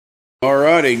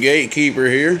Alrighty, Gatekeeper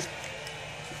here.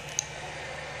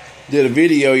 Did a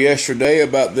video yesterday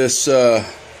about this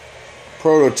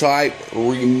prototype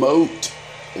remote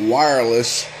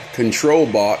wireless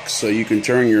control box so you can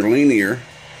turn your linear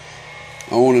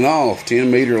on and off, 10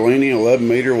 meter linear, 11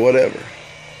 meter, whatever.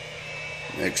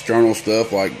 External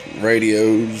stuff like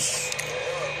radios,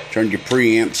 turn your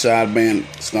preamp sideband,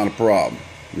 it's not a problem.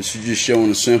 This is just showing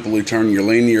to simply turn your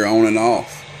linear on and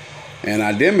off. And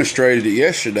I demonstrated it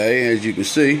yesterday, as you can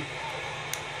see.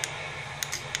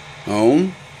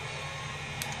 On,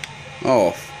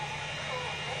 off.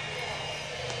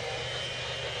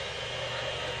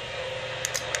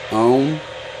 On,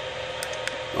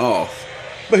 off.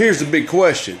 But here's the big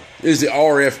question. Is the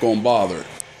RF going to bother it?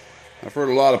 I've heard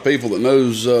a lot of people that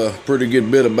knows a pretty good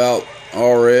bit about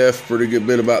RF, pretty good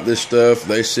bit about this stuff.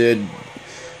 They said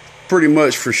pretty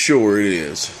much for sure it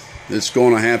is. It's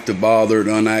going to have to bother to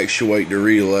unactuate the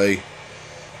relay.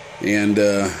 And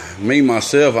me,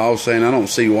 myself, I was saying I don't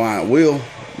see why it will.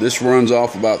 This runs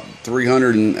off about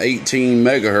 318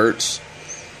 megahertz.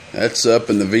 That's up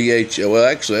in the VHF. Well,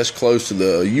 actually, that's close to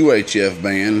the UHF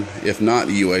band, if not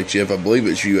UHF. I believe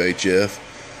it's UHF.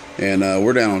 And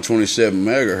we're down on 27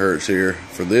 megahertz here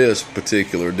for this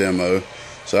particular demo.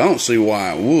 So I don't see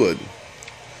why it would.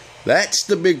 That's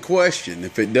the big question.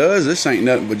 If it does, this ain't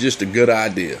nothing but just a good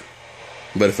idea.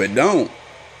 But if it don't,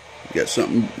 you got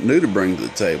something new to bring to the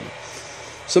table.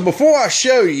 So before I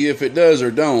show you if it does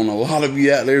or don't, a lot of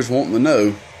you out there is wanting to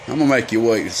know. I'm going to make you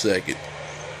wait a second.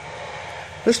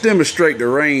 Let's demonstrate the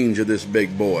range of this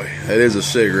big boy. That is a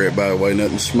cigarette, by the way,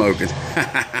 nothing smoking.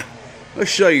 Let's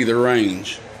show you the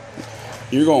range.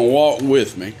 You're going to walk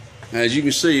with me. As you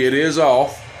can see, it is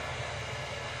off.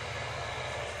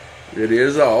 It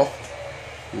is off.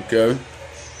 Okay.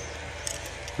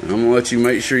 I'm going to let you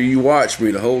make sure you watch me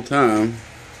the whole time.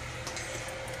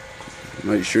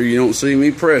 Make sure you don't see me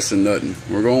pressing nothing.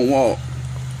 We're going to walk.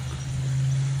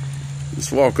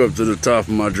 Let's walk up to the top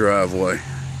of my driveway.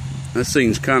 That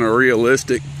seems kind of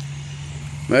realistic.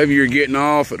 Maybe you're getting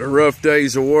off at a rough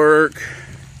day's of work.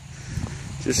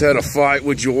 Just had a fight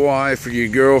with your wife or your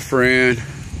girlfriend.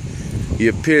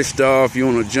 You're pissed off. You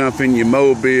want to jump in your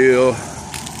mobile.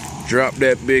 Drop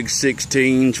that big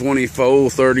 16, 24,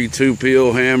 32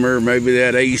 pill hammer, maybe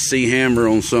that AC hammer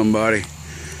on somebody.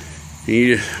 And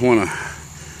you just want to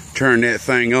turn that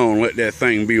thing on, let that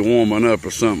thing be warming up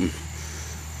or something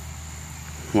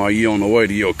while you're on the way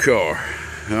to your car.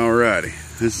 Alrighty,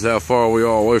 this is how far we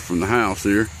are away from the house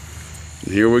here.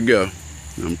 And here we go.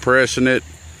 I'm pressing it.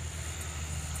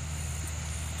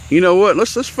 You know what?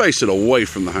 Let's face it, away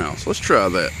from the house. Let's try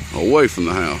that. Away from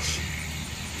the house.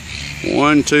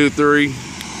 1, 2, 3.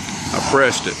 I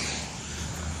pressed it.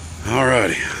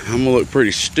 Alrighty. I'm gonna look pretty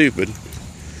stupid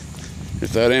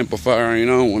if that amplifier ain't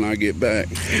on when I get back.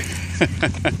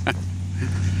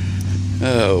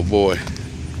 Oh boy.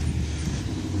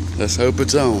 Let's hope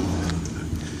it's on.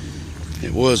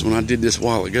 It was when I did this a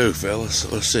while ago, fellas. So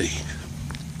let's see.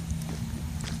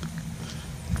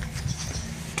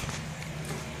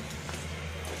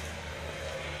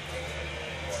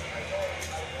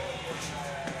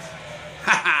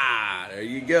 There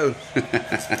you go.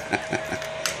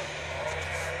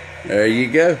 There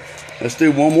you go. Let's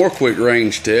do one more quick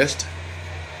range test.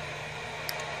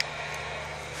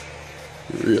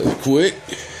 Really quick.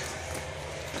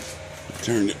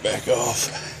 Turn it back off.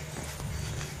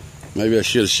 Maybe I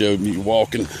should have showed you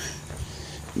walking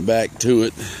back to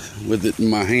it with it in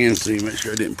my hand so you make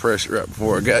sure I didn't press it right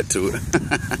before I got to it.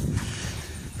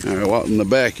 Alright, walking in the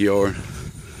backyard.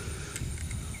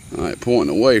 Alright,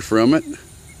 pointing away from it.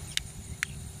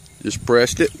 Just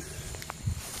pressed it.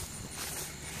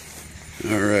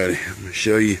 Alrighty, I'm going to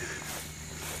show you.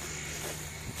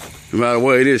 And by the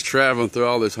way, it is traveling through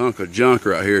all this hunk of junk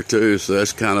right here too, so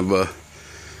that's kind of a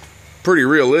pretty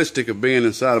realistic of being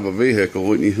inside of a vehicle,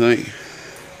 wouldn't you think?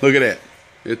 Look at that.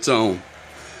 It's on.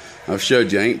 I've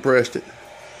showed you, I ain't pressed it.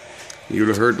 You would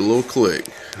have heard the little click.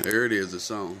 There it is, it's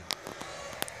on.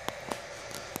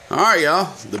 Alright,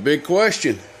 y'all, the big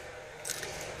question.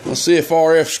 Let's see if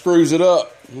RF screws it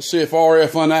up. Let's see if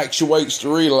RF unactuates the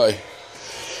relay.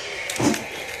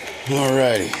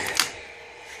 Alrighty.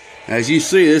 As you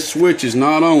see, this switch is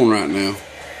not on right now.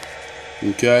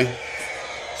 Okay.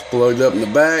 It's plugged up in the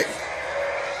back.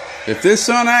 If this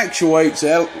unactuates,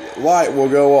 that light will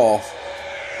go off.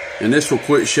 And this will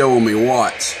quit showing me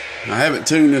watts. I haven't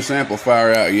tuned this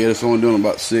amplifier out yet. It's only doing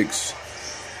about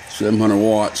 700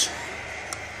 watts.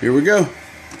 Here we go.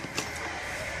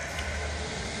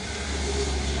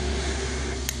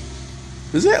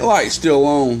 Is that light still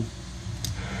on?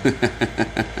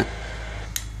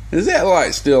 Is that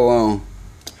light still on?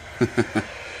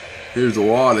 Here's the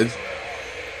wattage.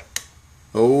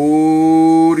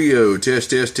 Audio. Test,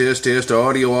 test, test, test.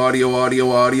 Audio, audio,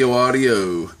 audio, audio,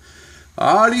 audio.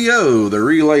 Audio. The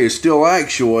relay is still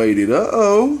actuated.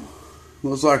 Uh-oh.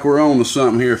 Looks like we're on to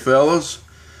something here, fellas.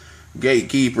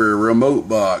 Gatekeeper remote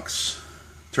box.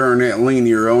 Turn that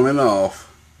linear on and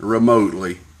off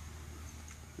remotely.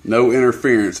 No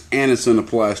interference, and it's in a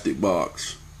plastic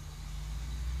box.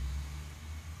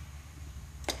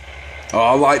 Oh,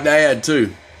 I like to add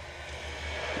too,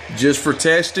 just for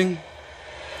testing,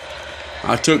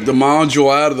 I took the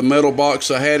module out of the metal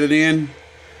box I had it in,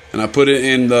 and I put it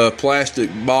in the plastic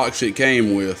box it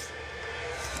came with.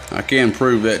 I can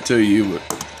prove that to you,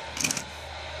 but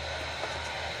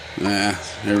nah,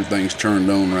 everything's turned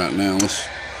on right now.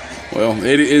 Well,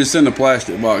 it's in the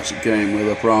plastic box it came with,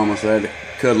 I promise. I had to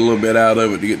cut a little bit out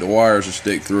of it to get the wires to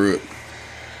stick through it.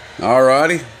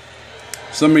 Alrighty.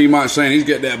 Some of you might say he's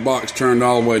got that box turned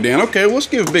all the way down. Okay, let's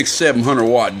give a big 700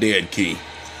 watt dead key.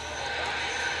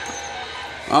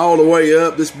 All the way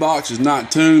up. This box is not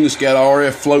tuned. It's got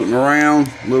RF floating around.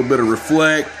 A little bit of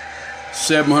reflect.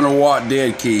 700 watt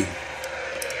dead key.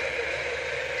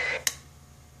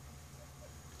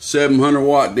 700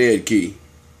 watt dead key.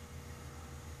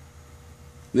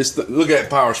 Look at that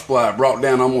power supply. Brought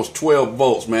down almost 12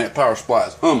 volts, man. That power supply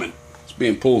is humming. It's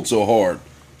being pulled so hard.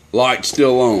 Light's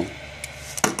still on.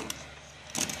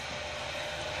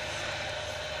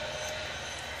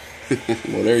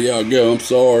 Well, there y'all go. I'm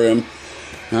sorry.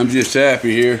 I'm just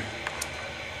happy here.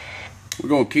 We're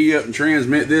going to key up and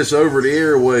transmit this over the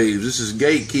airwaves. This is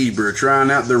Gatekeeper trying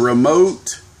out the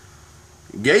remote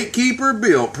Gatekeeper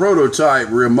built prototype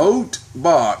remote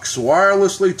box.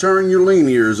 Wirelessly turn your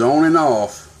linears on and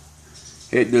off.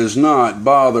 It does not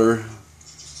bother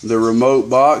the remote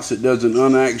box. It doesn't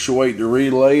unactuate the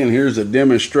relay. And here's a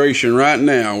demonstration right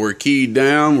now. We're keyed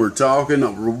down. We're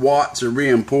talking. Watts are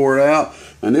being poured out.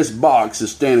 And this box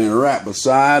is standing right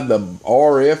beside the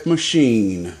RF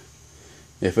machine.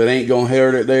 If it ain't going to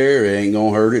hurt it there, it ain't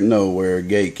going to hurt it nowhere.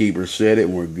 Gatekeeper said it,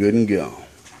 and we're good and gone.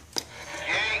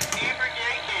 Gatekeeper.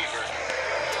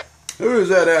 Who is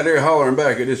that out there hollering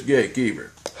back at this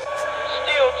Gatekeeper? Steel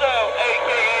Toe,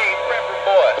 a.k.a. Prepper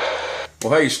Boy.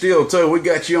 Well, hey, Steel Toe, we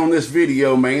got you on this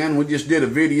video, man. We just did a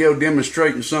video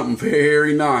demonstrating something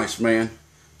very nice, man.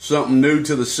 Something new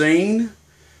to the scene.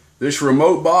 This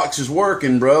remote box is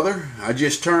working, brother. I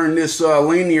just turned this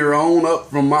linear on up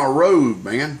from my road,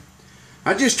 man.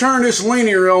 I just turned this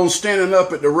linear on standing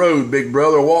up at the road, big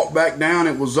brother. Walked back down,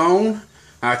 it was on.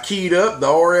 I keyed up. The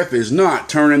RF is not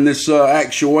turning this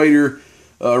actuator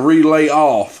relay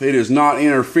off. It is not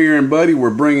interfering, buddy. We're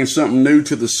bringing something new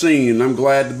to the scene, and I'm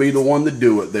glad to be the one to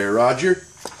do it there, Roger.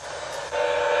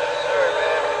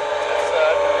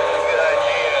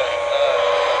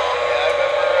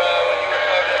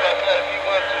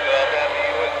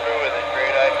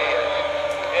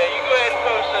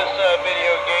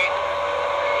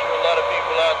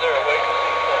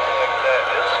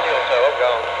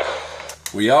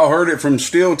 Well, y'all heard it from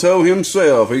Steel Toe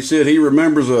himself. He said he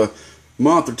remembers a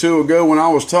month or two ago when I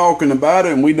was talking about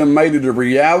it, and we done made it a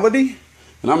reality.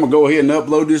 And I'm going to go ahead and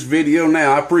upload this video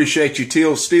now. I appreciate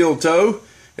you, Steel Toe.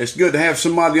 It's good to have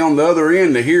somebody on the other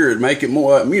end to hear it, make it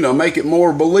more, make it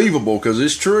more believable, because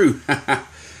it's true.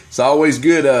 It's always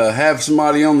good to have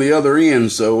somebody on the other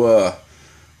end, so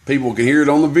people can hear it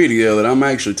on the video that I'm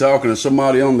actually talking to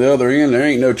somebody on the other end. There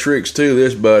ain't no tricks to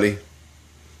this, buddy.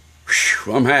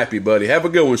 I'm happy, buddy. Have a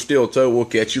good one, Steel Toe. We'll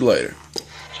catch you later.